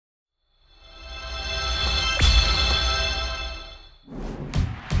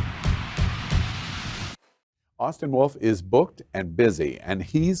Austin Wolf is booked and busy, and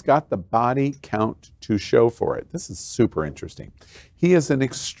he's got the body count to show for it. This is super interesting. He is an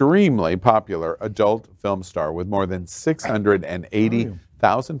extremely popular adult film star with more than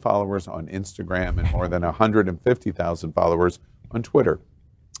 680,000 followers on Instagram and more than 150,000 followers on Twitter.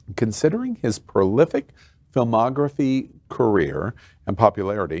 Considering his prolific filmography, career, and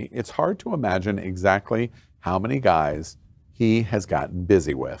popularity, it's hard to imagine exactly how many guys he has gotten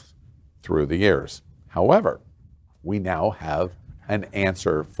busy with through the years. However, we now have an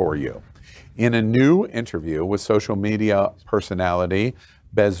answer for you. In a new interview with social media personality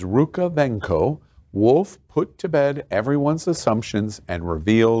Bezruka Venko, Wolf put to bed everyone's assumptions and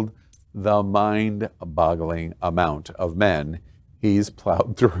revealed the mind-boggling amount of men he's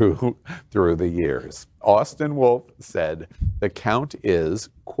plowed through the years. Austin Wolf said the count is,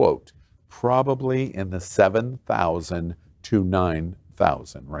 quote, probably in the 7,000 to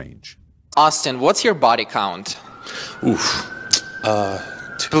 9,000 range. Austin, what's your body count? Oof.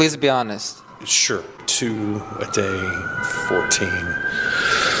 Please be honest. Sure. 2 a day, 14,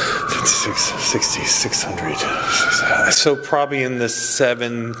 56, 60, 600. So probably in the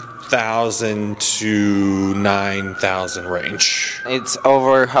 7,000 to 9,000 range. It's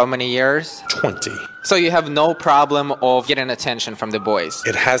over how many years? 20. So you have no problem of getting attention from the boys?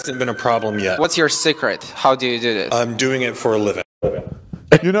 It hasn't been a problem yet. What's your secret? How do you do this? I'm doing it for a living.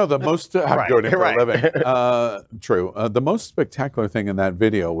 You know, the most I'm doing it for a living. True. The most spectacular thing in that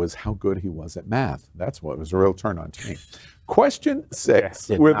video was how good he was at math. That's what was a real turn on to me. Question 6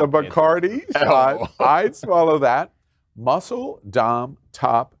 with a Bacardi shot. I'd swallow that. Muscle, dom,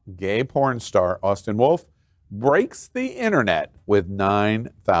 top, gay porn star Austin Wolf breaks the internet with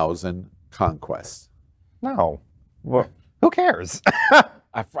 9,000 conquests. No. Well, who cares?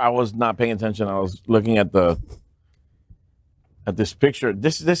 I was not paying attention. I was looking at this picture.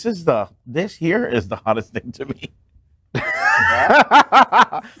 This here is the hottest thing to me.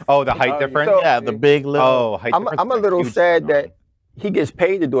 Oh, the height difference? So, yeah, the big little height difference. I'm a little sad that he gets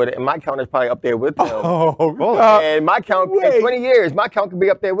paid to do it, and my count is probably up there with him. And my count, in 20 years, my count could be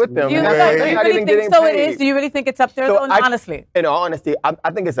up there with them. Do you really think so it is? Do you really think it's up there, though, honestly? In all honesty,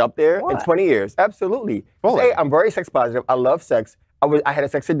 I think it's up there in 20 years. Absolutely. Say, I'm very sex positive. I love sex. I had a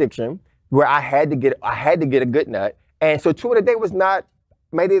sex addiction where I had to get a good nut. And so 2 in a day was not,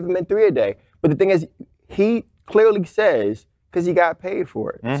 maybe even meant 3 a day. But the thing is, he clearly says, because he got paid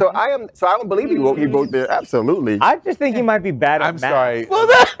for it. So I don't believe he wrote there. Absolutely. I just think he might be bad at math. I'm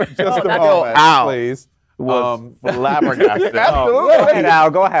sorry. Just a moment, please. Flabbergasted. Absolutely. Go ahead,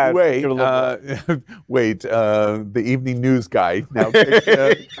 Al. Go ahead. Wait. The evening news guy now.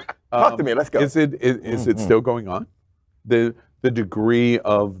 Talk to me. Let's go. Is it still going on? The degree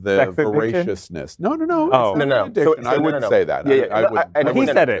of the voraciousness. No. No. Addiction. I wouldn't say that. He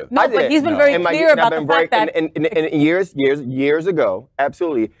said it. No, but he's been very clear about the fact that years ago,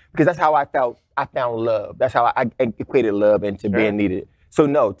 absolutely, because that's how I felt. I found love. That's how I equated love into being needed. So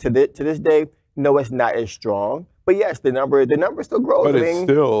no, to this day, no, it's not as strong. But yes, the number still grows. But it's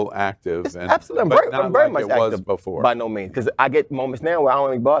still active. It's absolutely, I'm very much active. Was before. By no means, because I get moments now where I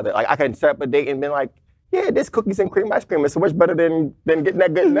don't even bother. Like I can set up a date and be like, yeah, this cookies and cream ice cream is so much better than getting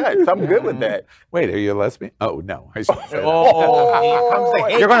that good nut. So I'm good with that. Wait, are you a lesbian? Oh, no. I shouldn't say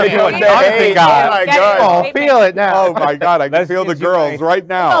that. You're going to feel a Jonathan guy. Oh, my God. Oh, feel it now. Oh, my God. I can feel the girls right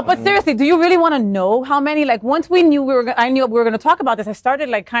now. No, but seriously, do you really want to know how many? Like, once I knew we were going to talk about this, I started,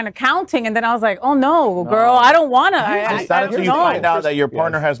 like, kind of counting, and then I was like, oh, no, girl, I don't want to. It's not until you find out that your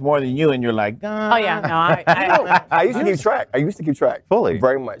partner has more than you, and you're like, oh, yeah, no. I used to keep track. Fully.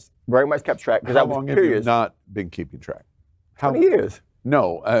 Very much kept track. How long have you not been keeping track? 20 years.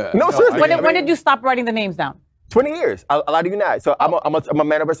 No. No, seriously. When did you stop writing the names down? 20 years. I'll lie to you not. So I'm a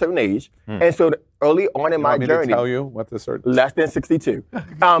man of a certain age. And so early on in my journey. You want me to tell you what the certain? Less than 62.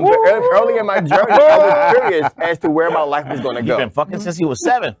 Early in my journey, I was curious as to where my life was going to go. You've been fucking since you were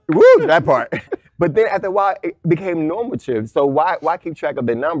 7. Woo, that part. But then after a while, it became normative. So why keep track of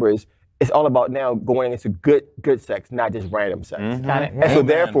the numbers? It's all about now going into good sex, not just random sex. Got it. And so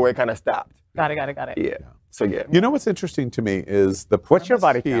therefore, it kind of stopped. Got it. Yeah. So yeah. You know what's interesting to me is what's your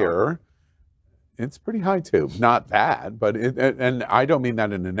body here. count? It's pretty high too. Not bad, but and I don't mean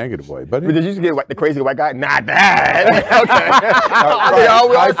that in a negative way. But did you just get the crazy white guy? Not bad.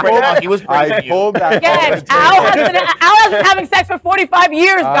 He was I pulled that. Yes, Al has been having sex for 45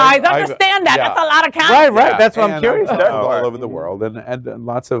 years, guys. Understand that. That's a lot of counting. Right. That's what I'm curious about. All over the world and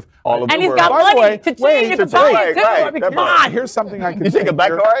lots of all over the world. And he's got money to change the buy too. I mean, come on. Here's something I can You say take a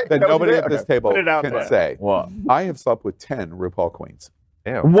black card? that nobody at this table out can there. say. What? I have slept with 10 RuPaul queens.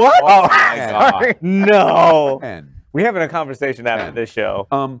 Ew. What? Oh, my God. No. 10. We having a conversation after this show.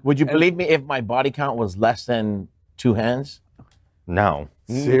 Would you believe me if my body count was less than 2 hands? No.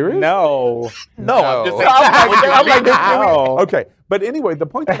 Serious? No. No, I'm just saying. I'm like this. No. Okay, but anyway, the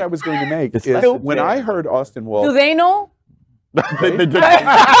point that I was going to make is when I heard Austin Wolf. Do they know? They just- No,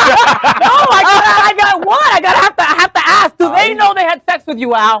 I got what? I have to ask. Do they know they had sex with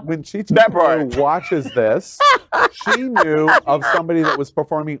you, Al? When she That part. watches this, she knew of somebody that was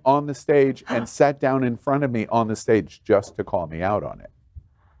performing on the stage and sat down in front of me on the stage just to call me out on it.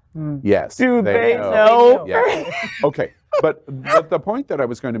 Yes. Do they know. know? Yeah. Okay. But the point that I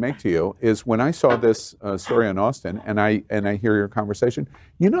was going to make to you is when I saw this story on Austin and I hear your conversation,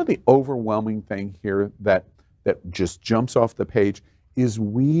 you know the overwhelming thing here that just jumps off the page is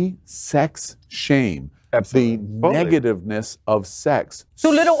we sex shame. Absolutely. The negativeness of sex. Too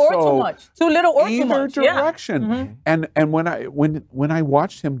little or too So much. Too little or too either much. Yeah. direction. And when I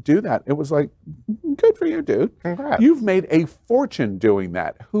watched him do that, it was like, good for you, dude. Congrats. You've made a fortune doing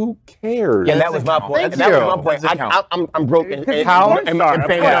that. Who cares? Yeah, that was my point. Thank That you. was my point. Doesn't count. I'm broken. And How? same Sorry,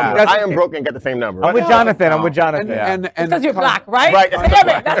 number. yeah. I am broken. Got the same number. I'm with Jonathan. I'm with Jonathan. And Because you're black, right? Right. Damn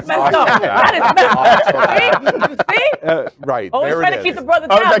it, that's messed up. That is messed up. See? right. Always there trying it to keep is. the brother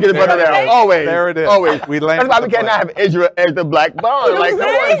I was down. trying to get the brother You know what down. I'm saying? Always. There it is. Always. We landed That's why we the cannot plane. have Israel as the black bond. Like, come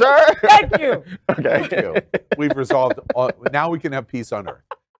on, sir. Thank you. Okay. Thank you. We've resolved. Now we can have peace on earth.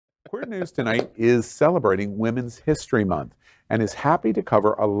 Queer News Tonight is celebrating Women's History Month and is happy to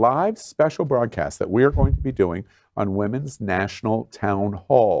cover a live special broadcast that we are going to be doing on Women's National Town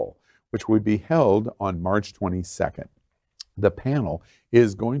Hall, which will be held on March 22nd. The panel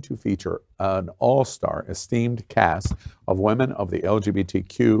is going to feature an all-star esteemed cast of women of the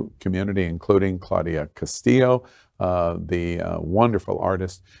LGBTQ community, including Claudia Castillo, the wonderful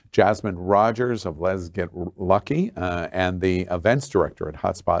artist Jasmine Rogers of Let's Get Lucky, and the events director at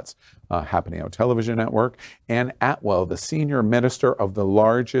Hotspots Happening Out Television Network, Ann Atwell, the senior minister of the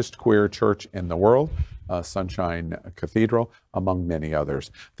largest queer church in the world, Sunshine Cathedral, among many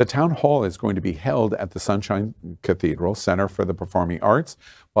others. The town hall is going to be held at the Sunshine Cathedral Center for the Performing Arts,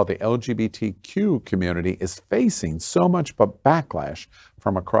 while the LGBTQ community is facing so much backlash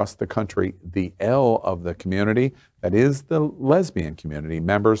from across the country. The L of the community, that is the lesbian community,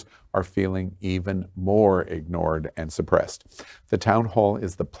 members are feeling even more ignored and suppressed. The town hall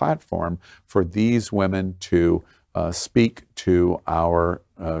is the platform for these women to speak to our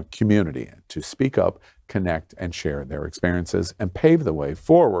community, to speak up, connect, and share their experiences and pave the way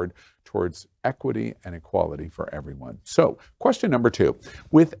forward towards equity and equality for everyone. So, question number 2.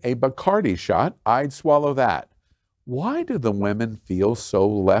 With a Bacardi shot, I'd swallow that. Why do the women feel so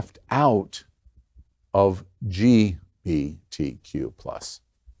left out of GBTQ+?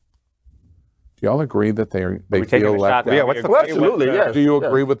 Do y'all agree that they feel left out? Yeah, what's the Well, absolutely, yes. Do you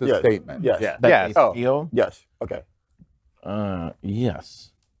agree Yes. with the Yes. statement? Yes. Yeah. That Yes. they feel? Yes. Okay. Yes.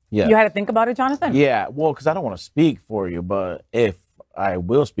 Yeah. You had to think about it, Jonathan? Yeah, well, because I don't want to speak for you, but if I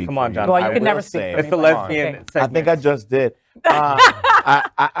will speak Come for on, you, Jonathan. Well, you I can will never speak say- for It's the Come on. lesbian Okay. segment. I think I just did.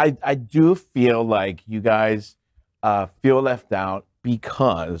 I do feel like you guys feel left out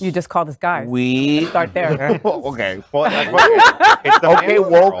because You just called us guys. we Start there. okay. Well, that's what, it's the okay,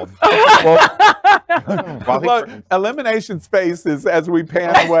 woke. Look, elimination space is, as we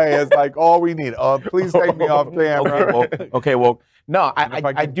pan away, is like all we need. Please take me off camera. Okay, well, no, And if I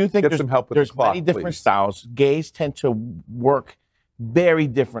I could do think get there's some help with there's the clock, many different please. styles. Gays tend to work very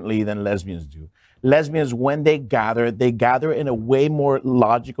differently than lesbians do. Lesbians, when they gather in a way more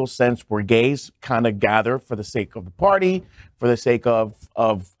logical sense, where gays kind of gather for the sake of the party, for the sake of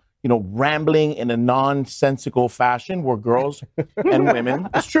rambling in a nonsensical fashion, where girls and women,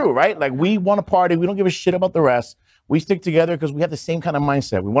 it's true, right? Like, we want to party, we don't give a shit about the rest. We stick together because we have the same kind of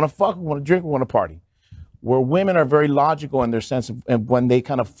mindset. We want to fuck, we want to drink, we want to party. Where women are very logical in their sense of, and when they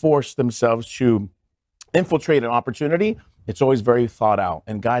kind of force themselves to infiltrate an opportunity, it's always very thought out.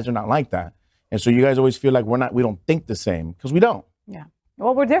 And guys are not like that. And so you guys always feel like we don't think the same, because we don't. Yeah.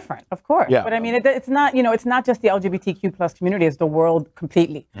 Well, we're different, of course. Yeah. But I mean, it's not, it's not just the LGBTQ plus community, it's the world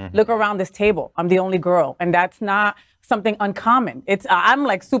completely. Look around this table. I'm the only girl. And that's not something uncommon. I'm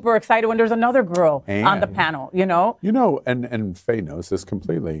like super excited when there's another girl on the And- panel, you know? And Faye knows this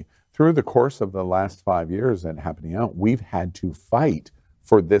completely. Through the course of the last 5 years and Happening Out, we've had to fight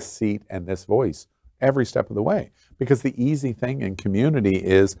for this seat and this voice every step of the way. Because the easy thing in community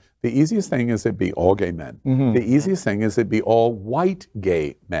is, the easiest thing is it be all gay men. The easiest thing is it be all white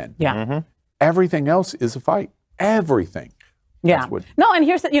gay men. Yeah. Everything else is a fight. Everything. Yeah. No, and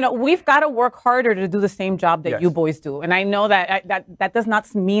here's, we've got to work harder to do the same job that you boys do. And I know that does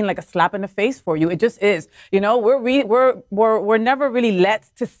not mean like a slap in the face for you. It just is. We're never really let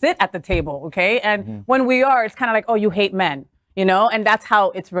to sit at the table, okay? And when we are, it's kind of like, oh, you hate men. And that's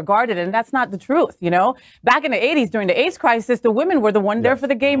how it's regarded. And that's not the truth, Back in the 80s, during the AIDS crisis, the women were the one there for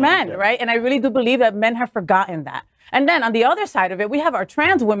the gay men, right? And I really do believe that men have forgotten that. And then on the other side of it, we have our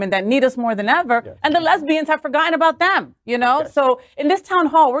trans women that need us more than ever, and the lesbians have forgotten about them, So in this town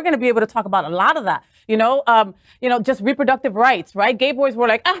hall, we're going to be able to talk about a lot of that, just reproductive rights, right? Gay boys were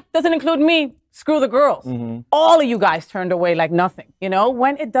like, doesn't include me. Screw the girls. All of you guys turned away like nothing,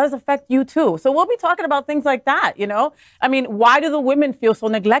 when it does affect you too. So we'll be talking about things like that, I mean, why do the women feel so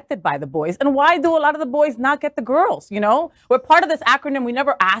neglected by the boys? And why do a lot of the boys not get the girls, We're part of this acronym. We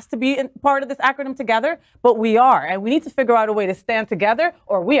never asked to be part of this acronym together, but we are. And we need to figure out a way to stand together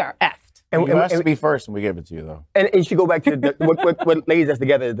or we are effed. And you asked to be first, and we gave it to you, though. And you should go back to what lays us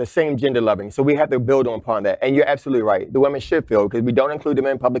together, the same gender loving. So we have to build upon that. And you're absolutely right. The women should feel, because we don't include them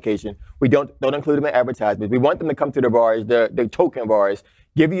in publication. We don't include them in advertisements. We want them to come to the bars, the token bars,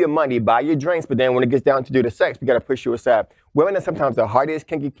 give you your money, buy your drinks, but then when it gets down to do the sex, we got to push you aside. Women are sometimes the hardest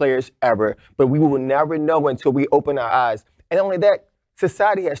kinky players ever, but we will never know until we open our eyes. And not only that,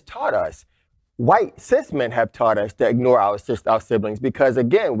 society has taught us. White cis men have taught us to ignore our siblings because,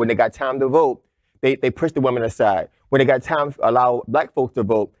 again, when they got time to vote, they pushed the women aside. When they got time to allow black folks to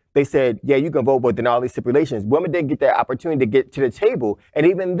vote, they said, yeah, you can vote, but then all these stipulations. Women didn't get that opportunity to get to the table. And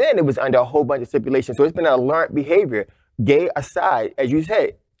even then, it was under a whole bunch of stipulations. So it's been a learned behavior. Gay aside, as you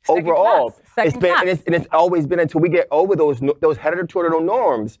said, overall, it's always been until we get over those heterotortical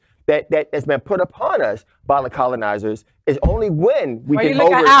norms that's been put upon us by the colonizers. It's only when we get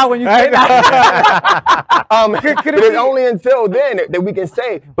over it. When you say that. But it's only until then that we can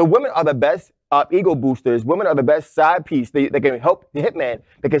say, but women are the best ego boosters. Women are the best side piece. They can help the hitman.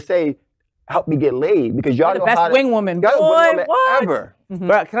 They can say, help me get laid because y'all know how to. The best wing woman. Y'all the wing woman ever.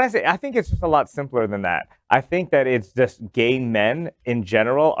 But can I say, I think it's just a lot simpler than that. I think that it's just gay men in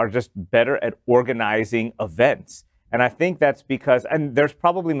general are just better at organizing events. And I think that's because, and there's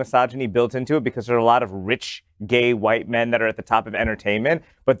probably misogyny built into it because there are a lot of rich gay white men that are at the top of entertainment,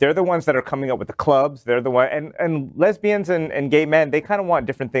 but they're the ones that are coming up with the clubs. They're the one, and lesbians and gay men, they kind of want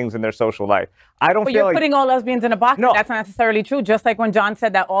different things in their social life. I don't but feel you're like putting all lesbians in a box. No. That's not necessarily true. Just like when John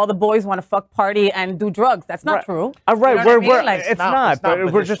said that all the boys want to fuck, party, and do drugs. That's not true. Right, you know what I mean? it's not.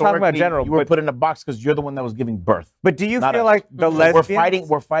 But we're just talking about general. You were put in a box because you're the one that was giving birth. But do you feel like the lesbians?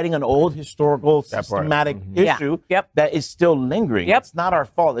 We're fighting an old historical systematic issue that is still lingering. It's not our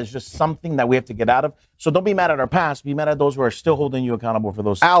fault. It's just something that we have to get out of. So don't be mad at our past. Be mad at those who are still holding you accountable for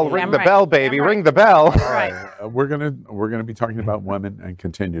those. Al, ring the bell, baby. Ring the bell. Right. We're gonna be talking about women and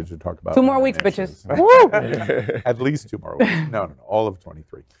continue to talk about 2 more weeks, bitches. At least 2 more weeks. No, all of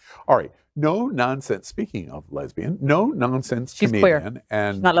 23. All right. No nonsense. Speaking of lesbian, no nonsense She's comedian queer.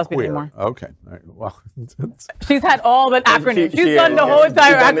 and She's not lesbian queer. anymore. Okay. All right. Well, She's had all the acronyms. She's done the whole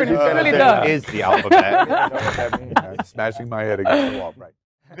entire acronym. She's really done. Is the alphabet. Smashing my head against the wall. Right.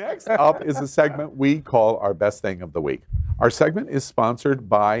 Next up is a segment we call our best thing of the week. Our segment is sponsored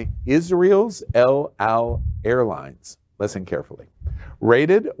by Israel's El Al Airlines. Listen carefully.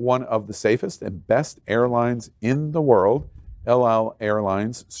 Rated one of the safest and best airlines in the world, El Al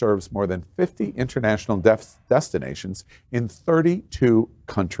Airlines serves more than 50 international destinations in 32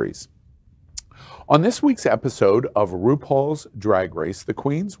 countries. On this week's episode of RuPaul's Drag Race, the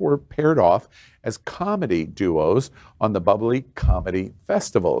queens were paired off as comedy duos on the Bubbly Comedy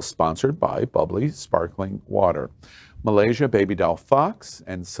Festival, sponsored by Bubbly Sparkling Water. Malaysia Baby Doll Fox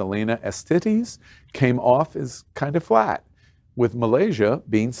and Selena Estites came off as kind of flat, with Malaysia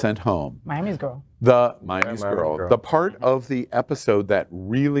being sent home. Miami's girl. The Miami's girl. The part of the episode that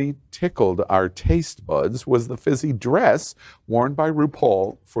really tickled our taste buds was the fizzy dress worn by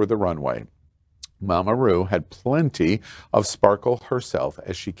RuPaul for the runway. Mama Ru had plenty of sparkle herself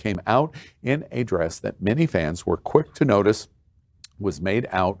as she came out in a dress that many fans were quick to notice was made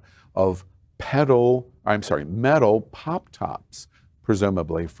out of metal pop tops,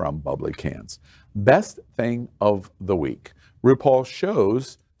 presumably from bubbly cans. Best thing of the week. RuPaul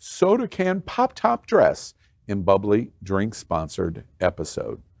shows soda can pop top dress in bubbly drink sponsored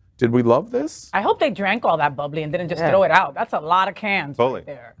episode. Did we love this? I hope they drank all that bubbly and didn't just throw it out. That's a lot of cans right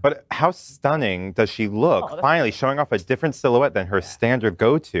there. But how stunning does she look? Finally showing off a different silhouette than her standard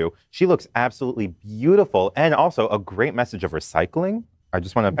go-to. She looks absolutely beautiful and also a great message of recycling. I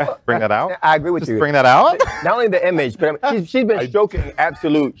just want to bring that out. I agree with you. Just bring that out. Not only the image, but she's been stroking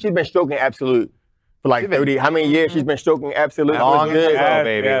absolute. She's been stroking absolute for like 30. How many years she's been stroking? Absolutely. Long and good. slow,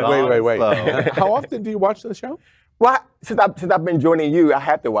 baby. Yeah. Long and Wait. slow. How often do you watch the show? Well, since I've been joining you, I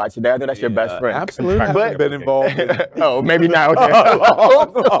have to watch it. I know that's your best friend. Absolutely. But, Been involved in oh, maybe not. Okay.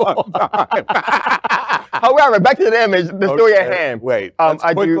 long time. However, back to the image, the story at hand. Wait, let's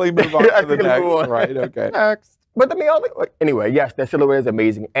quickly move on to the next. move on. Right, okay. Next. But I mean, anyway, yes, that silhouette is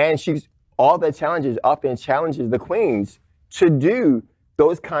amazing. And all the challenges often challenges the queens to do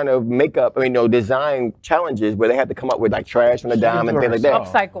those kind of makeup, design challenges where they have to come up with like trash on the dime and things like that.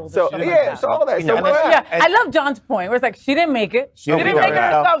 Upcycle. So yeah, so all that. So Yeah, I love John's point where it's like she didn't make it. She didn't make it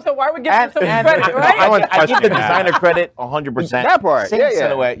herself, so why are we giving her some credit, right? I give the designer credit 100%. That part, Same yeah.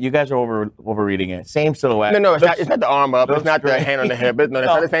 silhouette. You guys are overreading it. Same silhouette. No, it's not the arm up. It's not the hand on the hip. It's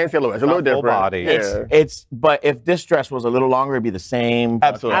not the same silhouette. It's a little Full different. body. Yeah. But if this dress was a little longer, it'd be the same.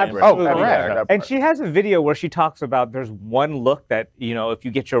 Absolutely. Absolutely. Oh, correct. And she has a video where she talks about there's one look that, if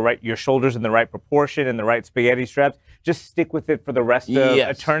you get your shoulders in the right proportion and the right spaghetti straps, just stick with it for the rest of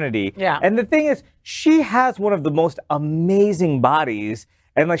eternity. Yeah. And the thing is, she has one of the most amazing bodies.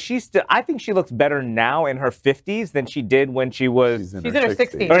 And like I think she looks better now in her 50s than she did when she was. She's in She's her in her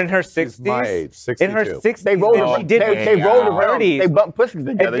 60s. 60s. Or in her 60s. She's my age, 62. In her 60s. They rolled than she did when they she rolled was around. 30s. They bumped pussies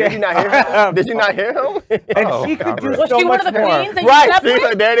together. Did you not hear him? Did you not hear him? And she could do Was so she one much of the more. queens that you Right. slept See,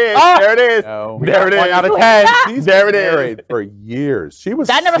 with? there it is. Oh. There it is. No. There it is. 1 out of You 10. have? She's There it been is. married for years. She was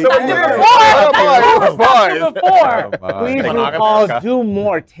That never single. stopped you Yeah. before. Oh, That boy. never stopped you before. Oh, my. Please, RuPaul, do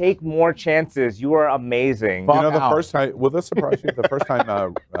more. Take more chances. You are amazing. The first time, will this surprise you? The first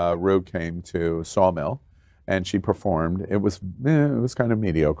time Rue came to Sawmill and she performed, it was kind of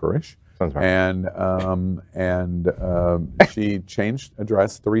mediocre-ish. Sounds right. And she changed a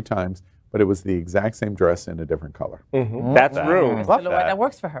dress 3 times, but it was the exact same dress in a different color. That's Rue. Love Silhouette that. that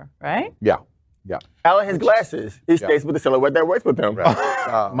works for her, right? Yeah. Alan has glasses. He stays with the silhouette that works with him.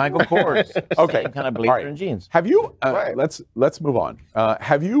 Michael Kors. Okay. Kind of All blazer right. and jeans. Have you? Right. Let's move on.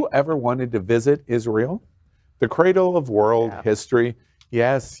 Have you ever wanted to visit Israel, the cradle of world history?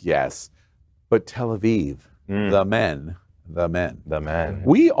 Yes. But Tel Aviv, the men. The man.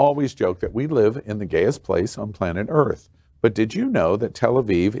 We always joke that we live in the gayest place on planet Earth. But did you know that Tel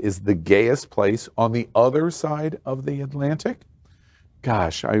Aviv is the gayest place on the other side of the Atlantic?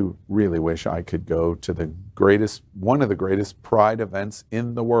 Gosh, I really wish I could go to one of the greatest pride events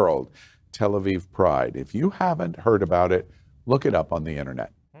in the world, Tel Aviv Pride. If you haven't heard about it, look it up on the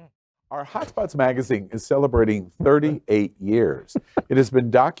internet. Our Hotspots magazine is celebrating 38 years. It has been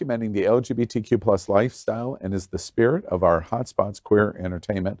documenting the LGBTQ plus lifestyle and is the spirit of our Hotspots Queer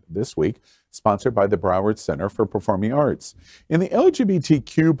Entertainment this week, sponsored by the Broward Center for Performing Arts. In the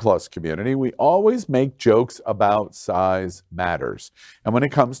LGBTQ plus community, we always make jokes about size matters. And when it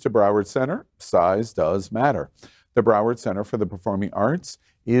comes to Broward Center, size does matter. The Broward Center for the Performing Arts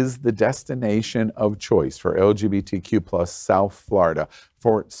is the destination of choice for LGBTQ plus South Florida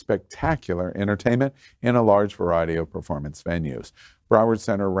for spectacular entertainment in a large variety of performance venues. Broward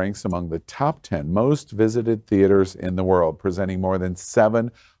Center ranks among the top 10 most visited theaters in the world, presenting more than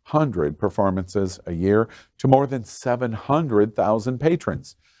 700 performances a year to more than 700,000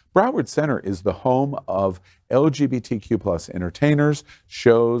 patrons. Broward Center is the home of LGBTQ plus entertainers,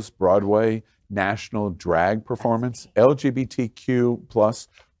 shows, Broadway, national drag performance, LGBTQ plus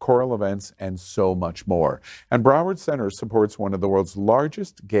choral events, and so much more. And Broward Center supports one of the world's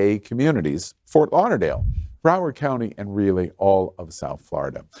largest gay communities, Fort Lauderdale, Broward County, and really all of South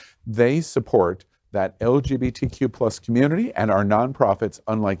Florida. They support that LGBTQ plus community and our nonprofits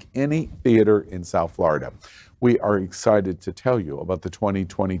unlike any theater in South Florida. We are excited to tell you about the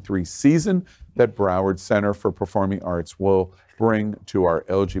 2023 season that Broward Center for Performing Arts will bring to our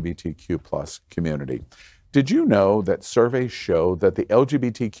LGBTQ plus community. Did you know that surveys show that the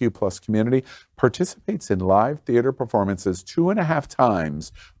LGBTQ plus community participates in live theater performances 2.5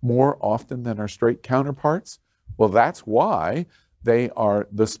 times more often than our straight counterparts? Well, that's why they are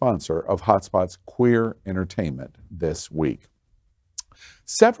the sponsor of Hotspot's Queer Entertainment this week.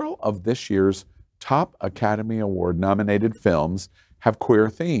 Several of this year's top Academy Award nominated films have queer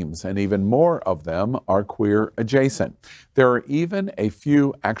themes, and even more of them are queer adjacent. There are even a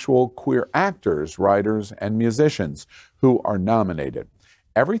few actual queer actors, writers, and musicians who are nominated.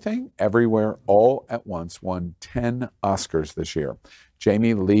 Everything, Everywhere, All at Once won 10 Oscars this year.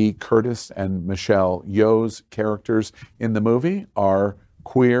 Jamie Lee Curtis and Michelle Yeoh's characters in the movie are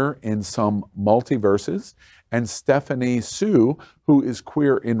queer in some multiverses, and Stephanie Sue, who is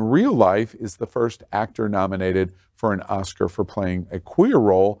queer in real life, is the first actor nominated for an Oscar for playing a queer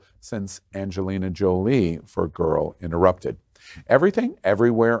role since Angelina Jolie for Girl Interrupted. Everything,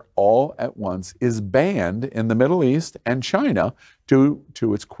 Everywhere, All at Once is banned in the Middle East and China due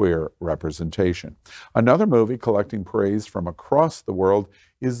to its queer representation. Another movie collecting praise from across the world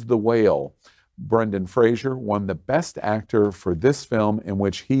is The Whale. Brendan Fraser won the Best Actor for this film, in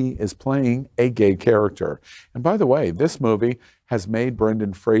which he is playing a gay character. And by the way, this movie has made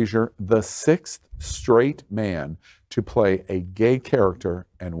Brendan Fraser the 6th straight man to play a gay character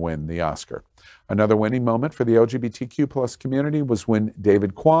and win the Oscar. Another winning moment for the LGBTQ plus community was when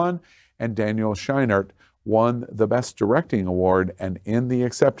David Kwan and Daniel Scheinert won the Best Directing Award, and in the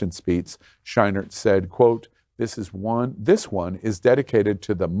acceptance speech, Scheinert said, quote, this one is dedicated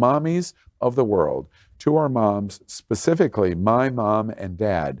to the mommies of the world, to our moms, specifically my mom and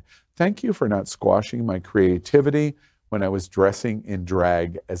dad. Thank you for not squashing my creativity when I was dressing in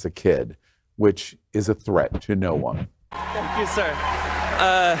drag as a kid, which is a threat to no one. Thank you, sir.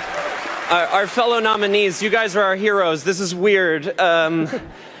 Our fellow nominees, you guys are our heroes. This is weird. We want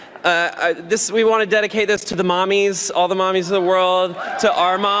to dedicate this to the mommies, all the mommies of the world, to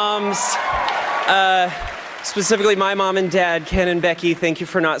our moms. Specifically my mom and dad, Ken and Becky. Thank you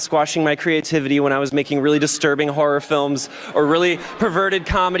for not squashing my creativity when I was making really disturbing horror films or really perverted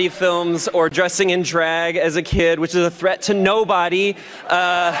comedy films or dressing in drag as a kid, which is a threat to nobody.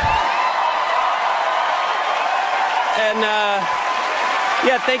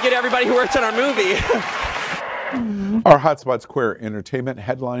 Yeah, thank you to everybody who worked on our movie. Our Hotspots Queer Entertainment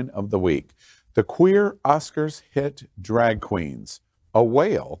headline of the week: the Queer Oscars hit drag queens, a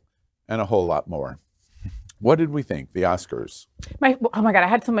whale, and a whole lot more. What did we think, the Oscars? Oh my God, I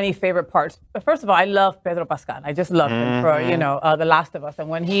had so many favorite parts. But first of all, I love Pedro Pascal. I just love him for, The Last of Us. And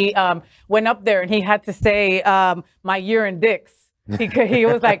when he went up there and he had to say, my urine dicks, he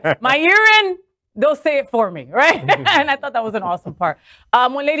was like, my urine, they'll say it for me, right? And I thought that was an awesome part.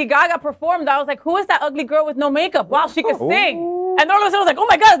 When Lady Gaga performed, I was like, who is that ugly girl with no makeup? Wow, she could sing. And all of a sudden I was like, oh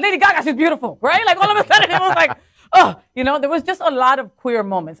my God, it's Lady Gaga, she's beautiful, right? Like all of a sudden it was like, oh, there was just a lot of queer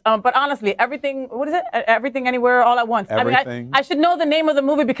moments. But honestly, everything, what is it? Everything, Anywhere, All at Once. Everything. I mean, I should know the name of the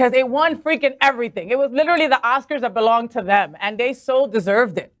movie because it won freaking everything. It was literally the Oscars that belonged to them, and they so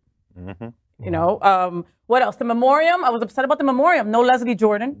deserved it. Mm-hmm. What else? The Memoriam. I was upset about the Memoriam. No Leslie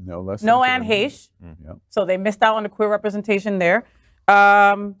Jordan. No Anne Heche. Mm-hmm. So they missed out on the queer representation there.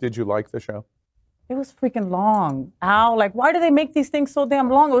 Did you like the show? It was freaking long. Ow, like, why do they make these things so damn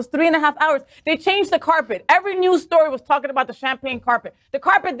long? It was 3.5 hours. They changed the carpet. Every news story was talking about the champagne carpet. The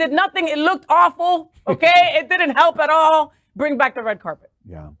carpet did nothing. It looked awful, okay? It didn't help at all. Bring back the red carpet.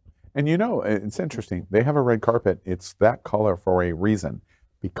 Yeah. And it's interesting. They have a red carpet. It's that color for a reason,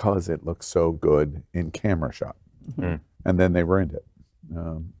 because it looks so good in camera shot. Mm-hmm. And then they ruined it.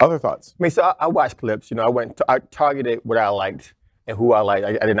 Other thoughts? I mean, so I watched clips. I targeted what I liked and who I liked.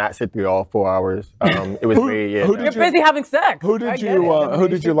 I did not sit through all 4 hours. It was very. You're busy having sex. Who did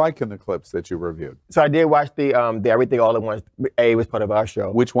you like in the clips that you reviewed? So I did watch the Everything All at Once. A was part of our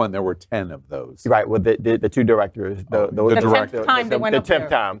show. Which one? There were 10 of those. Right. Well, the two directors. The 10th time they went up there. 10th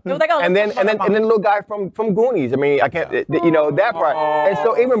time. It was like, and then the little guy from Goonies. I mean, I can't. That part. And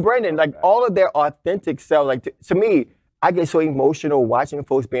so even Brendan, like all of their authentic self. Like to me, I get so emotional watching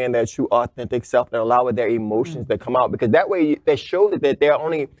folks being their true authentic self and allowing their emotions to come out, because that way they show that they're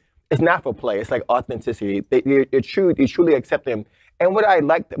only, it's not for play, it's like authenticity. You truly accept them. And what I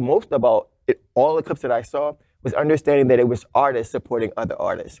liked most about all the clips that I saw was understanding that it was artists supporting other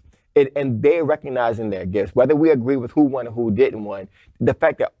artists. And they recognizing their gifts, whether we agree with who won and who didn't win. The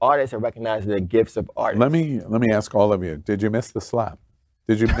fact that artists are recognizing the gifts of artists. Let me ask all of you, did you miss the slap?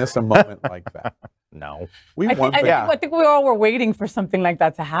 Did you miss a moment like that? No. I think we all were waiting for something like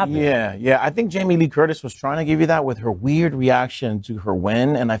that to happen. Yeah. I think Jamie Lee Curtis was trying to give you that with her weird reaction to her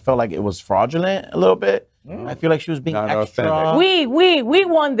win, and I felt like it was fraudulent a little bit. I feel like she was being extra. Authentic. We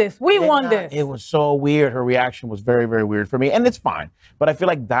won this. We won this. It was so weird. Her reaction was very, very weird for me, and it's fine. But I feel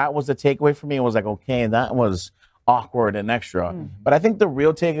like that was the takeaway for me. It was like, okay, that was awkward and extra. But I think the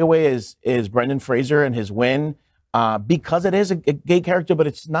real takeaway is Brendan Fraser and his win. Because it is a gay character, but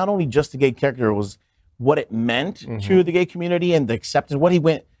it's not only just a gay character, it was what it meant to the gay community and the acceptance, what he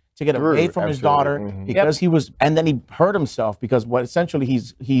went to get away from his daughter, because he was, and then he hurt himself because essentially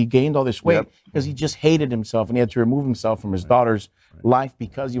he gained all this weight because he just hated himself and he had to remove himself from his daughter's life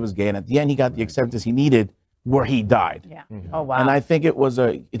because he was gay. And at the end, he got the acceptance he needed where he died. Yeah. Oh, wow. And I think it was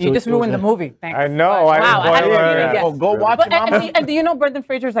you just ruined the movie. Thanks. I know. Wow. I hadn't seen it yet. Go watch it. And do you know Brendan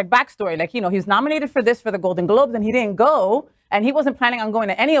Fraser's backstory? Like, he was nominated for the Golden Globes, and he didn't go, and he wasn't planning on going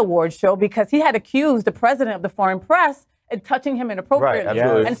to any awards show because he had accused the president of the Foreign Press and touching him inappropriately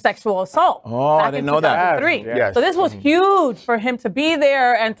absolutely. and sexual assault. Oh, I back didn't in know that. 2003. Yes. So this was huge for him to be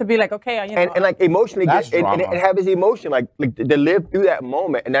there and to be like, okay, you know. And like emotionally, That's drama. and have his emotion, like to live through that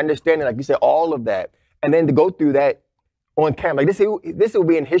moment and understanding, like you said, all of that. And then to go through that on camera. Like this will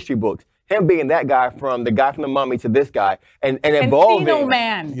be in history books. Him being that guy from the Mummy to this guy and evolving. Encino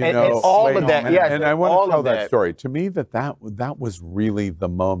Man. You And know, all wait of a that, minute, yes, and I want all to tell of that that. story. To me, that was really the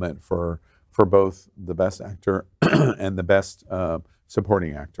moment for both the best actor and the best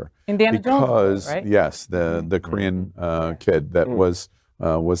supporting actor. Indiana Jones, because right? yes, the Korean kid that was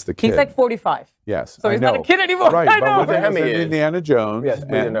the kid. He's like 45. Yes, So I he's not a know. kid anymore. Right, I but know. when he was Him he in is. Indiana Jones, Yes,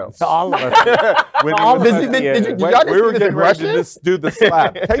 we and know. To all of us. when he all was- of us, Did yeah. y'all just when see we were this getting ready to aggression? just do the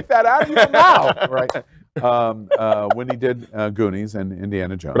slap. Take that out of your mouth, right? When he did Goonies and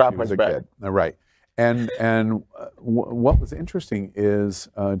Indiana Jones, But I he was a punched back. kid, right? And what was interesting is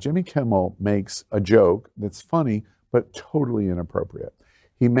Jimmy Kimmel makes a joke that's funny but totally inappropriate.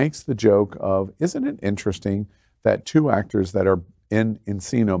 He makes the joke of, isn't it interesting that two actors that are in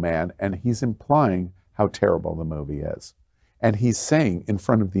Encino Man, and he's implying how terrible the movie is. And he's saying in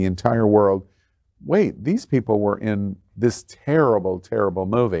front of the entire world, wait, these people were in this terrible, terrible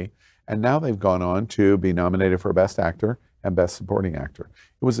movie, and now they've gone on to be nominated for Best Actor and Best Supporting Actor.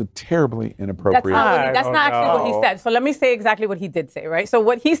 It was a terribly inappropriate. That's not actually what he said. So let me say exactly what he did say, right? So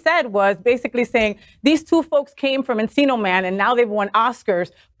what he said was basically saying these two folks came from Encino Man and now they've won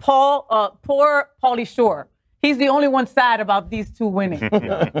Oscars. Poor Pauly Shore. He's the only one sad about these two winning.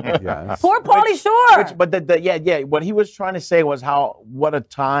 Yes. Poor Pauly Shore. But what he was trying to say was what a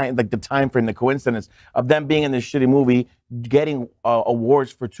time, like the time frame, the coincidence of them being in this shitty movie, getting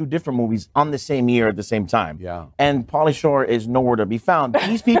awards for two different movies on the same year at the same time. Yeah. And Pauly Shore is nowhere to be found.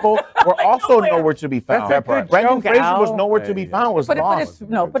 These people were also nowhere to be found. That's a good Brendan joke, Fraser Al. was nowhere to be found. Was lost.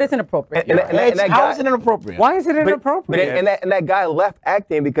 But it's inappropriate. How is it inappropriate? Why is it But inappropriate? that guy left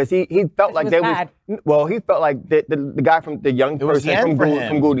acting because he felt like was there bad. was he felt like the guy from the young was the person end for him.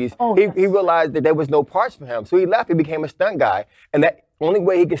 from Goonies. Oh, he yes. realized that there was no parts for him, so he left. He became a stunt guy, and that only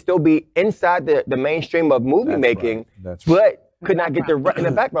way he could still be inside the mainstream of movie making, right. That's but could not get in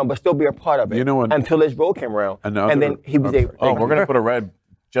the background, but still be a part of it. You know, until his role came around, another- and then he was able. Oh, we're gonna put a red.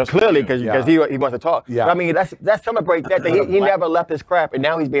 Just Clearly, because Yeah. he wants to talk. Yeah. But I mean, that's celebrate that he never left his craft, and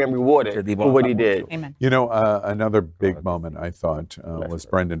now he's being rewarded for what he did. Amen. You know, another big moment I thought was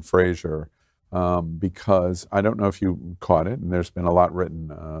Brendan Fraser, because I don't know if you caught it, and there's been a lot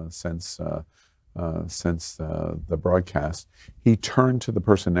written since the broadcast. He turned to the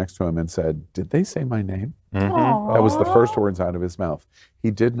person next to him and said, "Did they say my name?" That was the first words out of his mouth.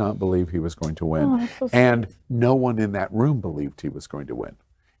 He did not believe he was going to win, and no one in that room believed he was going to win.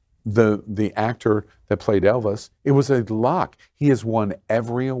 The actor that played Elvis, it was a lock. He has won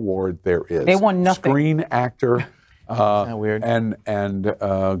every award there is. They won nothing. Screen actor, that weird? and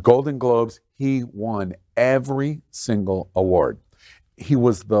Golden Globes. He won every single award. He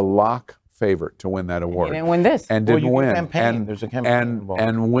was the lock favorite to win that award. He didn't win this. And Well, didn't you can win. campaign. There's a campaign involved.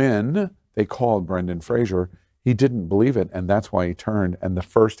 And when they called Brendan Fraser, he didn't believe it, and that's why he turned. And the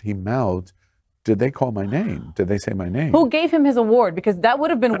first he mouthed, "Did they call my name? Did they say my name?" Who gave him his award? Because that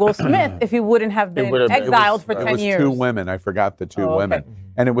would have been Will Smith if he wouldn't have been would have been. exiled for It 10 was years. two women. I forgot the two Oh, okay. women.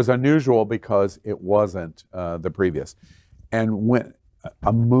 And it was unusual because it wasn't the previous. And when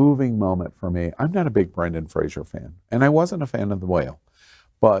a moving moment for me, I'm not a big Brendan Fraser fan, and I wasn't a fan of The Whale,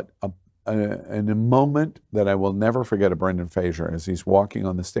 but in a moment that I will never forget of Brendan Fraser as he's walking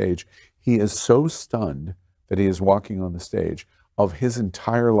on the stage, he is so stunned that he is walking on the stage of his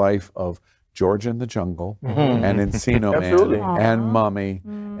entire life of George in the Jungle and Encino Absolutely. Man and Mummy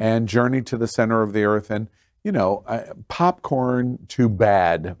and Journey to the Center of the Earth and, you know, popcorn to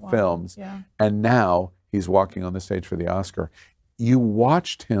bad films. Yeah. And now he's walking on the stage for the Oscar. You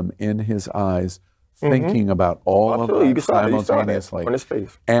watched him in his eyes thinking about all Absolutely. You of can that see it simultaneously. on his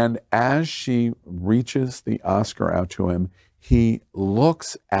face. And as she reaches the Oscar out to him, he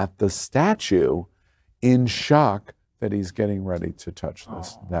looks at the statue in shock that he's getting ready to touch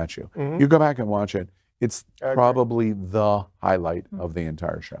this statue. You go back and watch it. It's probably the highlight of the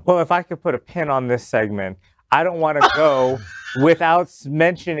entire show. Well, if I could put a pin on this segment, I don't want to go without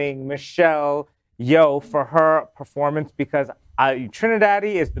mentioning Michelle Yeoh for her performance because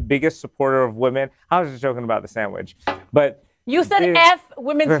Trinidadi is the biggest supporter of women. I was just joking about the sandwich, but You said F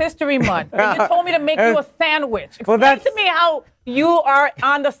Women's History Month, and you told me to make you a sandwich. Explain to me how you are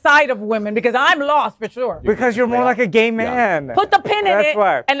on the side of women, because I'm lost for sure. because you're more like a gay man. Put the pin in it,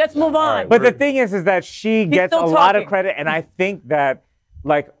 and let's move on. But the thing is that she gets a still lot of talking. credit, and I think that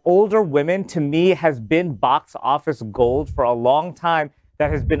like older women to me has been box office gold for a long time. that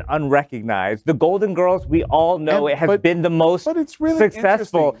has been unrecognized. The Golden Girls, we all know it has been the most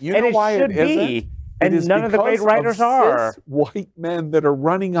successful, You and know it why should it be. isn't? And It is none of the great because writers are. cis white men that are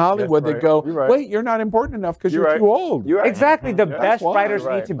running Hollywood that go, wait, you're not important enough because you're too old. Exactly. The best writers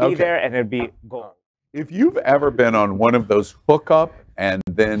need to be Okay. there, and it'd be gold. If you've ever been on one of those hookup and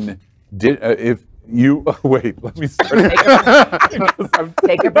then if you wait, let me start.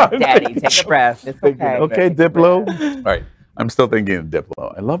 Take a breath, Daddy. Take a breath. It's okay. Okay, Diplo. All right. I'm still thinking of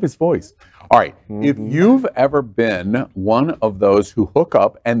Diplo. I love his voice. All right. If you've ever been one of those who hook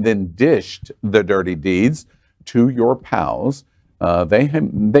up and then dished the dirty deeds to your pals,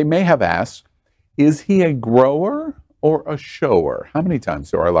 they may have asked, is he a grower or a shower? How many times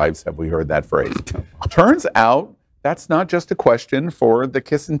through our lives have we heard that phrase? Turns out that's not just a question for the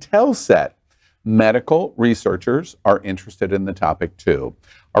Kiss and Tell set. Medical researchers are interested in the topic too.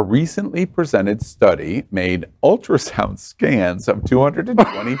 A recently presented study made ultrasound scans of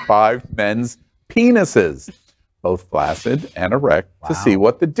 225 men's penises, both flaccid and erect, to see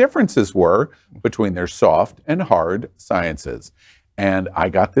what the differences were between their soft and hard sciences. And I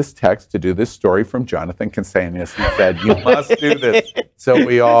got this text to do this story from Jonathan Castanis. He said, you must do this. So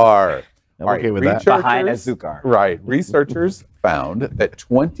we are. I'm okay with that. Behind a Zukar. Right. Researchers found that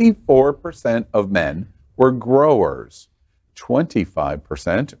 24% of men were growers,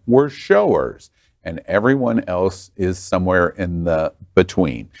 25% were showers, and everyone else is somewhere in the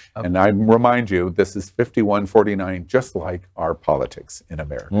between. Okay. And I remind you, this is 51-49, just like our politics in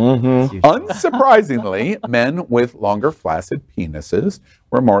America. Unsurprisingly, men with longer flaccid penises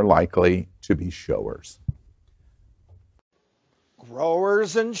were more likely to be showers.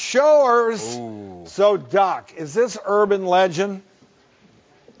 Growers and showers. Ooh. So, Doc, is this urban legend?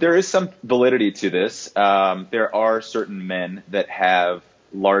 There is some validity to this. There are certain men that have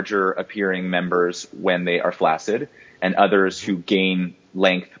larger appearing members when they are flaccid, and others who gain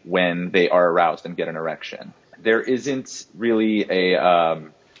length when they are aroused and get an erection. There isn't really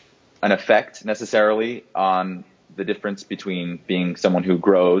an effect necessarily on the difference between being someone who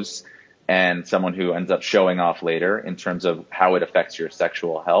grows and someone who ends up showing off later in terms of how it affects your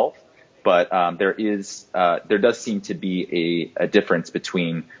sexual health. But there does seem to be a difference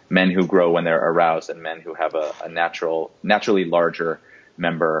between men who grow when they're aroused and men who have a naturally larger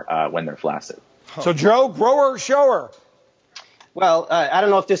member when they're flaccid. So, Joe, grower or shower? Well, I don't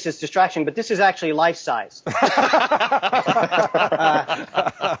know if this is distraction, but this is actually life size.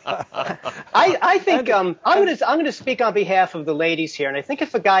 I think I'm going to speak on behalf of the ladies here, and I think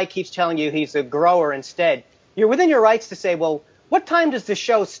if a guy keeps telling you he's a grower instead, you're within your rights to say, well, what time does the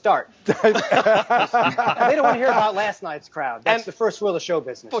show start? They don't want to hear about last night's crowd. That's the first rule of show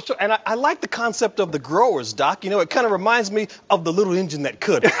business. For sure. And I like the concept of the growers, Doc. You know, it kind of reminds me of the little engine that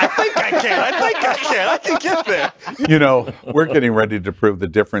could. I think I can get there. You know, we're getting ready to prove the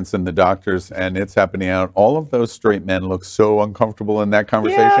difference in the doctors, and it's happening out. All of those straight men look so uncomfortable in that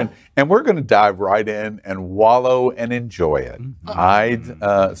conversation, and we're going to dive right in and wallow and enjoy it.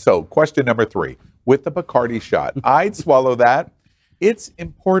 So, question number 3. With the Bacardi shot, I'd swallow that. It's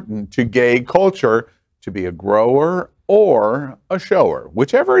important to gay culture to be a grower or a shower.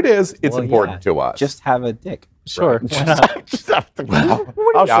 Whichever it is, it's important to us. Just have a dick. Sure.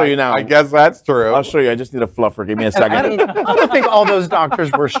 I'll show you now. I guess that's true. I'll show you. I just need a fluffer. Give me a second. I don't think all those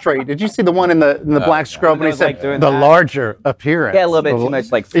doctors were straight. Did you see the one in the black scrub when he said the larger appearance? Yeah, a little bit too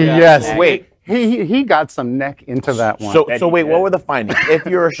much like. Yes. Wait. He got some neck into that one. So wait, what were the findings? If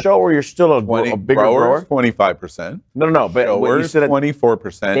you're a shower, you're still a bigger grower? 25%. No, but showers, you said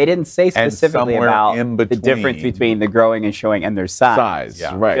 24%. They didn't say specifically about the difference between the growing and showing and their size.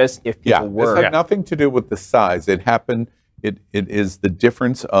 Right. Just if people were. This had nothing to do with the size. It happened, it is the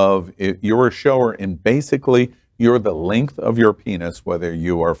difference of, you're a shower and basically you're the length of your penis, whether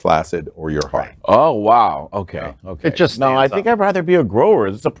you are flaccid or you're hard. Oh, wow. Okay. It just I think I'd rather be a grower.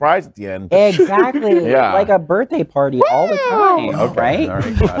 It's a surprise at the end. Exactly. Like a birthday party all the time, right? All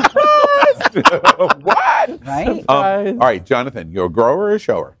right. What? Right? All right, Jonathan, you're a grower or a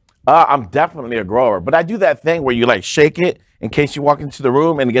shower? I'm definitely a grower, but I do that thing where you like shake it in case you walk into the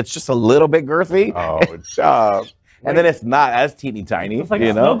room and it gets just a little bit girthy. Oh, and then it's not as teeny tiny. It's like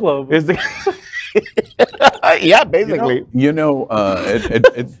a snow globe. Yeah, basically.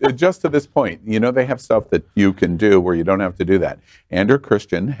 It just to this point, they have stuff that you can do where you don't have to do that. Andrew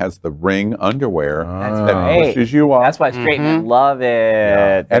Christian has the ring underwear that pushes you up. That's why straight men love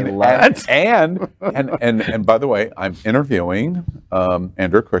it. And by the way, I'm interviewing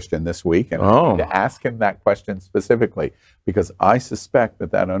Andrew Christian this week, and I'm going to ask him that question specifically because I suspect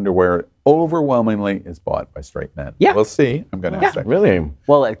that underwear overwhelmingly is bought by straight men. Yeah. We'll see. I'm going to ask that. Really?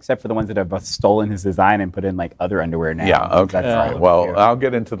 Well, except for the ones that have stolen his design and put in like other underwear now. Yeah, okay. That's Well, I'll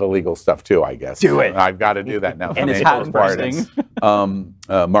get into the legal stuff too, I guess. Do it. I've got to do that now. And it's patent bursting.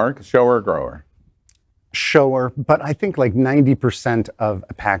 Mark, shower or grower? Shower, but I think like 90% of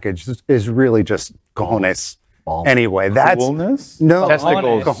a package is really just cojones. Anyway, that's coolness? No,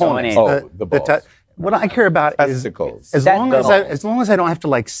 testicles. Cojones. Oh, the balls. What I care about testicles. is as long as I don't have to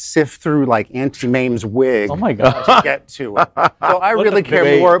like sift through like Auntie Mame's wig. Oh my God. To get to it. So I really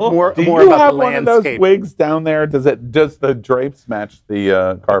care more Do about you the have one of those landscape. wigs down there? Does the drapes match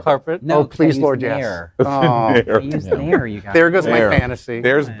the carpet? No, please, Lord, yes. Oh, Use Nair, you guys. there goes my fantasy.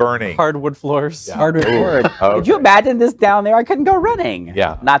 There's burning. Hardwood floors. Yeah. Hardwood floors. Could you imagine this down there? I couldn't go running.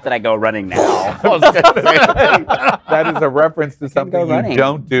 Yeah. Not that I go running now. That is a reference to something you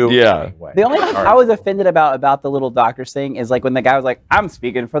don't do anyway. The only thing I was offended about the little doctors thing is like when the guy was like, "I'm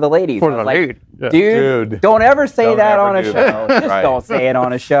speaking for the ladies." For the like, lady. Dude, don't ever say that on a show. Just Right. don't say it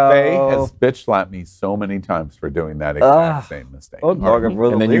on a show. Faye has bitch slapped me so many times for doing that exact same mistake. Oh,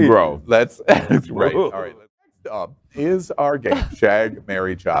 and then you grow. That's right. All right. Next up is our game, Shag,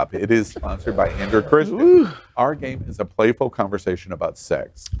 Marry, Chop. It is sponsored by Andrew Christian. Our game is a playful conversation about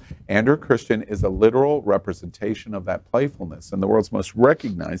sex. Andrew Christian is a literal representation of that playfulness and the world's most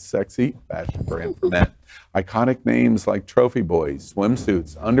recognized sexy fashion brand for men. Iconic names like Trophy Boys,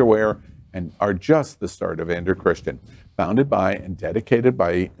 swimsuits, underwear, and are just the start of Andrew Christian. Founded by and dedicated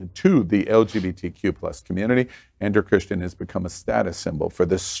to the LGBTQ plus community, Andrew Christian has become a status symbol for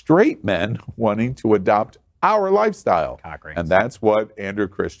the straight men wanting to adopt our lifestyle. And that's what Andrew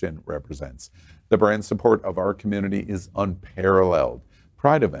Christian represents. The brand support of our community is unparalleled.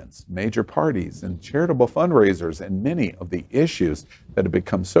 Pride events, major parties, and charitable fundraisers, and many of the issues that have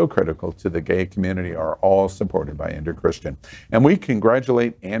become so critical to the gay community are all supported by Andrew Christian. And we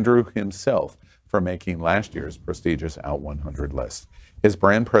congratulate Andrew himself for making last year's prestigious Out 100 list. His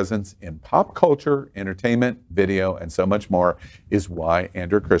brand presence in pop culture, entertainment, video, and so much more is why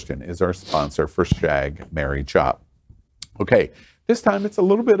Andrew Christian is our sponsor for Shag, Marry, Chop. Okay, this time it's a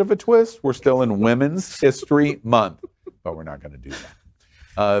little bit of a twist. We're still in Women's History Month, but we're not going to do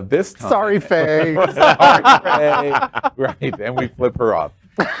that. This time, Sorry, Faye. Sorry, Faye. Right, and we flip her off.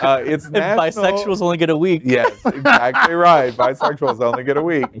 It's national... Bisexuals only get a week. Yes, exactly right. Bisexuals only get a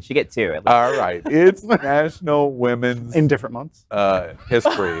week. You should get 2 at least. All right. It's National Women's in different months.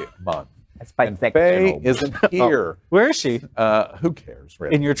 History Month. That's and Faye isn't here. Where is she? Who cares,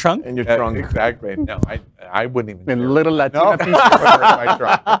 really? In your trunk? In your trunk. Exactly. No, I wouldn't even. In little Latina pieces in my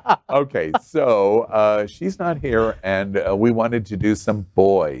trunk. Okay, so she's not here, and we wanted to do some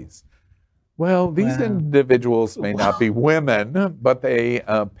boys. Well, these individuals may not be women, but they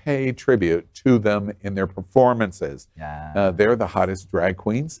pay tribute to them in their performances. Yeah. They're the hottest drag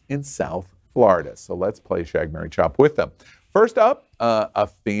queens in South Florida. So let's play Shag, Marry, Chop with them. First up,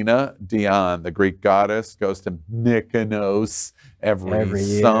 Athena Dion, the Greek goddess, goes to Mykonos every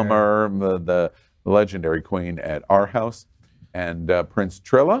summer, the legendary queen at our house. And Prince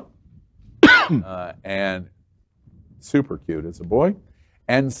Trilla, and super cute as a boy.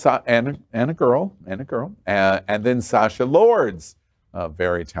 And a girl, and then Sasha Lords, a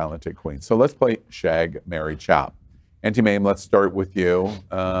very talented queen. So let's play Shag, Marry, Chop. Auntie Mame, let's start with you.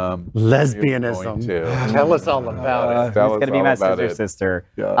 Lesbianism. Tell us all about it. It's going to be my sister.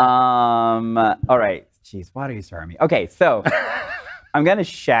 Yeah. All right. Jeez, why do you start me? Okay, so I'm going to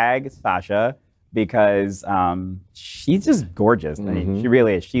shag Sasha because she's just gorgeous. I mean, she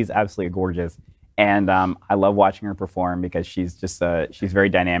really is. She's absolutely gorgeous. And I love watching her perform because she's just she's very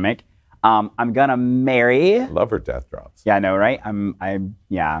dynamic. I'm gonna marry. Love her death drops. Yeah, I know, right?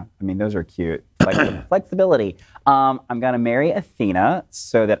 Yeah. I mean, those are cute. Flexibility. I'm gonna marry Athena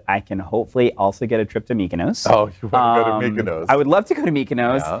so that I can hopefully also get a trip to Mykonos. Oh, you want to go to Mykonos? I would love to go to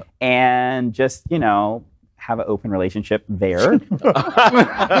Mykonos and just have an open relationship there.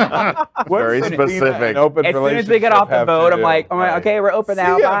 Very specific. As soon as we get off the boat, I'm like, okay, we're open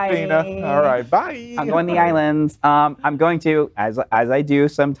now. Bye. Athena. All right, bye. I'm going to the islands. I'm going to, as I do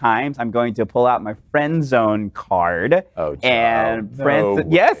sometimes, I'm going to pull out my friend zone card. Oh, and no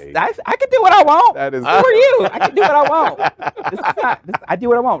yes, way. I can do what I want. That is. Who are you? I can do what I want. I do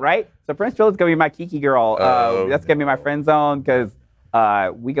what I want, right? So Prince Trilla's going to be my Kiki girl. That's going to be my friend zone because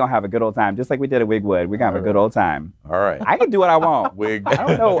we gonna have a good old time, just like we did at Wigwood. We're gonna have a good old time. All right. I can do what I want. Wig. I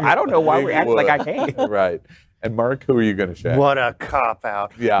don't know why we act like I can't. Right. And Mark, who are you gonna shag? What a cop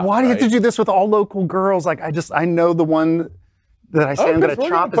out. Yeah. Why do you have to do this with all local girls? Like I know the one that I say I'm going to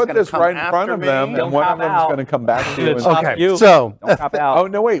chop is going put to this come right in after front of me. them, and one of them is going to come back to you. And Okay, so Don't cop out. oh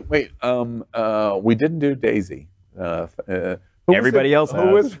no, wait. We didn't do Daisy. Who Everybody else who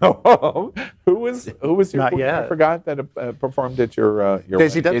was who was your Not queen? yet. I forgot that performed at your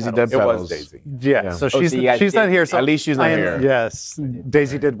Daisy wedding. Dead It was Petals. Daisy. Yeah, so she's you guys she's not did- here. So at least she's not I am- here. Yes,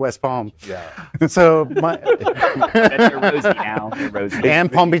 Daisy did West Palm. Yeah. So my That's your Rosie now. Your Rosie.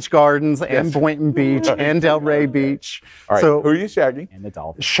 and Palm Beach Gardens and Boynton Beach and Delray Beach. All right. So who are you shagging? And the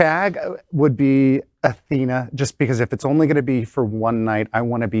dolphin. shag would be Athena, just because if it's only going to be for one night, I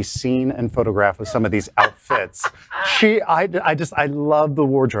want to be seen and photographed with some of these outfits. I love the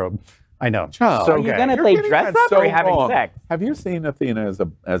wardrobe. I know. Child, So Are you gay. gonna You're play getting dress that up or are you so having wrong. sex? Have you seen Athena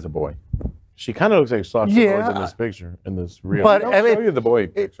as a boy? She kind of looks like Sasha Yeah. Lords in this picture, in this real. But I'll I mean, show you the boy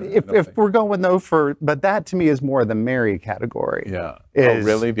picture. if we're going though but that to me is more the Mary category. Yeah. Is- Oh,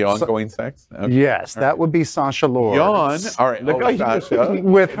 really? The ongoing sex? Okay. Yes, that would be Sasha Lords. Yawn. All right. Look Look how Sasha.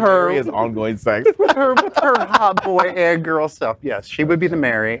 with her Mary is ongoing sex. with her hot boy and girl stuff. Yes, she would be the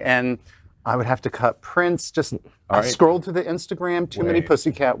Mary, and I would have to cut Prince. Just I right. scrolled through the Instagram. Too many Wait.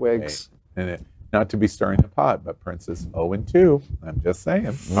 pussycat wigs. And not to be stirring the pot, but Princess 0-2. I'm just saying.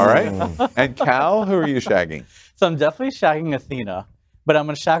 All right. And Cal, who are you shagging? So I'm definitely shagging Athena, but I'm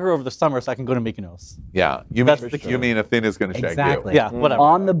going to shag her over the summer so I can go to Mykonos. Yeah. You mean Athena's going to shag Exactly. you? Yeah, whatever.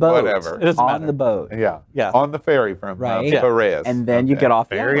 On the boat. Whatever. It doesn't On matter. the boat. Yeah. Yeah. On the ferry from Right. Piraeus. And then you get off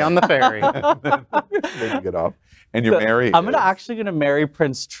the Ferry island. on the ferry. Then you get off. And your Mary I'm is- actually going to marry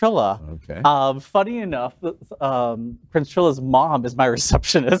Prince Trilla. Okay. Funny enough, Prince Trilla's mom is my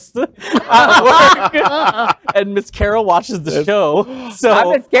receptionist at work, and Miss Carol watches the show. So I'm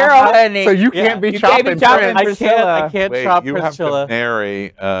Miss Carol, honey. So you can't be You can't chopping be chopping Prince. I can't Wait, chop you Prince have Trilla. to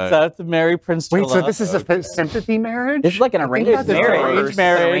marry. So I have to marry Prince Trilla. Wait, so this is a sympathy marriage? It's like an arranged that's a marriage. arranged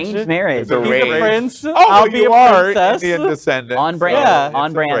marriage. Arranged marriage. It's a He's arranged. a prince. Oh, I'll you be a are princess. Indian descendant. On brand. Yeah. It's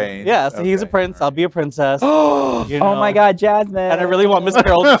On brand. arranged. Yeah, so he's a Okay. prince. I'll be a princess. Oh my God, Jasmine. And I really want Miss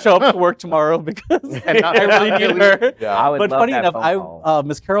Carol to show up to work tomorrow because I really need her. Yeah. I would But love funny that enough, phone call.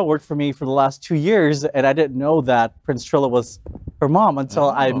 Miss Carol worked for me for the last 2 years, and I didn't know that Prince Trilla was her mom until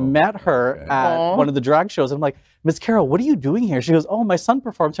I met her at one of the drag shows. And I'm like, Miss Carol, what are you doing here? She goes, oh, my son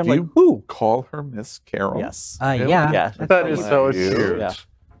performed here. I'm Do like, you who? call her Miss Carol? Yes. Really? Yeah. That is so cute. Yeah.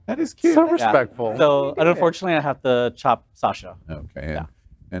 That is cute. So respectful. So, and unfortunately, I have to chop Sasha. Okay.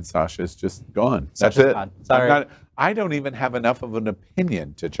 And Sasha's just gone. Sasha's That's it. gone. Sorry. I don't even have enough of an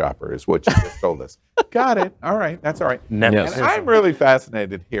opinion to chop her, is what you just told us. Got it. All right. That's all right. Yes. And I'm really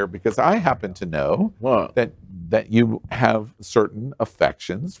fascinated here because I happen to know What? that you have certain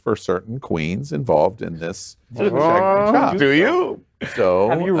affections for certain queens involved in this shag and chop. Do you? So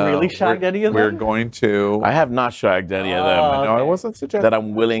Have you really shagged any of them? We're going to. I have not shagged any of them. No, I wasn't suggesting That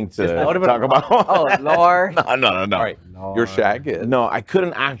I'm willing to that what talk about. Oh, Lord. No. All right. Your shag is. No, I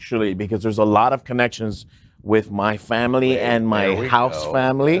couldn't actually because there's a lot of connections with my family and There my we house go.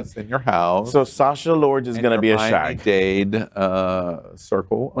 family. Yes, in your house. So Sasha Lords is in going to your be a Miami-Dade shag.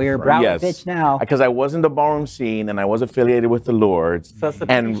 circle. Well, you're a of brown friends. bitch now. Because I was in the ballroom scene and I was affiliated with the Lords. So it's a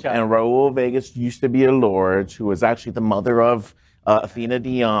and pretty shag. Raul Vegas used to be a Lord who was actually the mother of Athena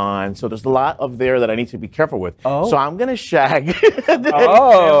Dion. So there's a lot of there that I need to be careful with. Oh. So I'm going to shag.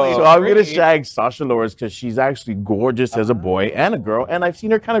 Oh. So I'm going to shag Sasha Lords because she's actually gorgeous as a boy and a girl. And I've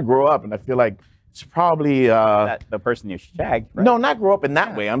seen her kind of grow up. And I feel like it's probably The person you shagged. Right? no, not grow up in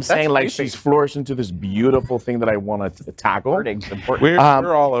that way. I'm saying like creepy. she's flourished into this beautiful thing that I want to tackle.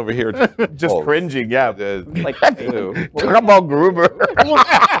 We're all over here Just both. cringing, yeah. Like, Talk about Gruber.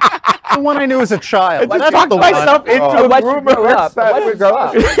 The one I knew as a child. I That's talked the myself one. into a What you Gruber. grew up? What you grew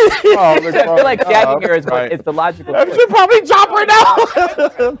up? Oh, I feel like shagging her is it's the logical I choice. should probably chop her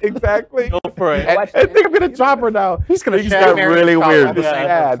now. exactly. Go for it. Watch I it. think I'm gonna chop her now. He's gonna Things shag got Mary really and chop weird. her. What's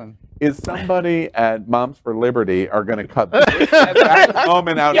Yeah. sad is somebody at Moms for Liberty are going to cut that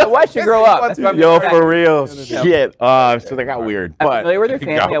moment out. Yeah, watch you grow up. That's what I'm Yo, saying. for real, shit. So they got weird. I'm But familiar with her It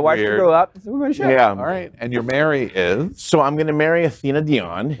family. got I watched her weird. grow up. So we're going to shag. yeah. All right. And your Mary is? So I'm gonna marry Athena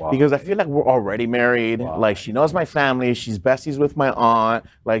Dion because I feel like we're already married. Like she knows my family. She's besties with my aunt.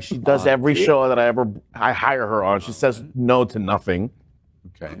 Like she does every show that I hire her on. She says no to nothing.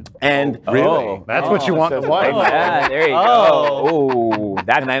 Okay. And Really? That's what you want in a wife. Yeah, there you Oh. go. Oh,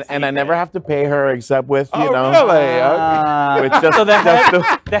 That and I never have to pay her except with you know. Really? With just, So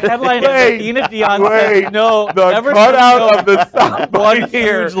the headline is Athena Dion says no. The never cutout says of the sound one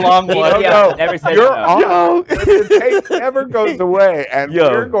huge long one. No, never said you're no. the tape never goes away, and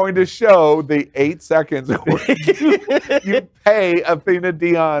we're going to show the 8 seconds where you pay Athena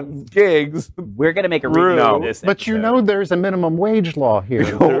Dion's gigs. We're gonna make a review of this. But you know there's a minimum wage law here.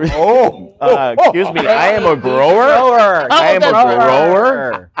 Excuse me, I am a grower. I am a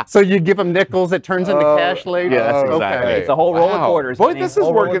grower. So you give them nickels, it turns into cash later? Yes, exactly. It's a whole roll of quarters. Boy, this is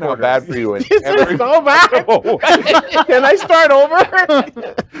working out bad for you. This is so bad. Can I start over?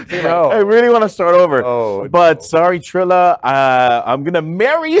 No. I really want to start over. Oh, but sorry, Trilla, I'm going to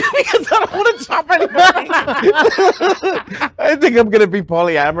marry you because I don't want to chop anybody. I think I'm going to be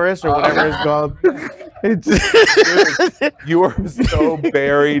polyamorous or whatever it's called. You are so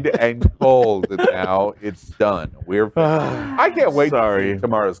buried and cold now. It's done. I can't wait to see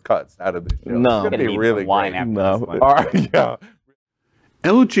tomorrow's cuts out of the show. No. It's going to be really wine great. after No. this one. All right, yeah.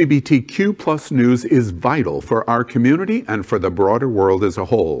 LGBTQ plus news is vital for our community and for the broader world as a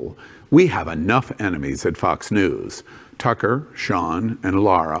whole. We have enough enemies at Fox News. Tucker, Sean, and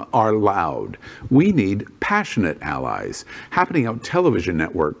Lara are loud. We need passionate allies. Happening Out Television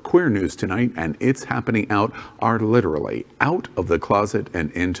Network, Queer News Tonight, and It's Happening Out are literally out of the closet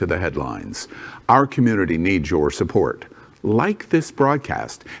and into the headlines. Our community needs your support. Like this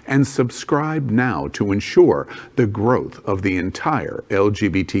broadcast and subscribe now to ensure the growth of the entire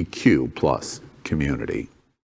LGBTQ plus community.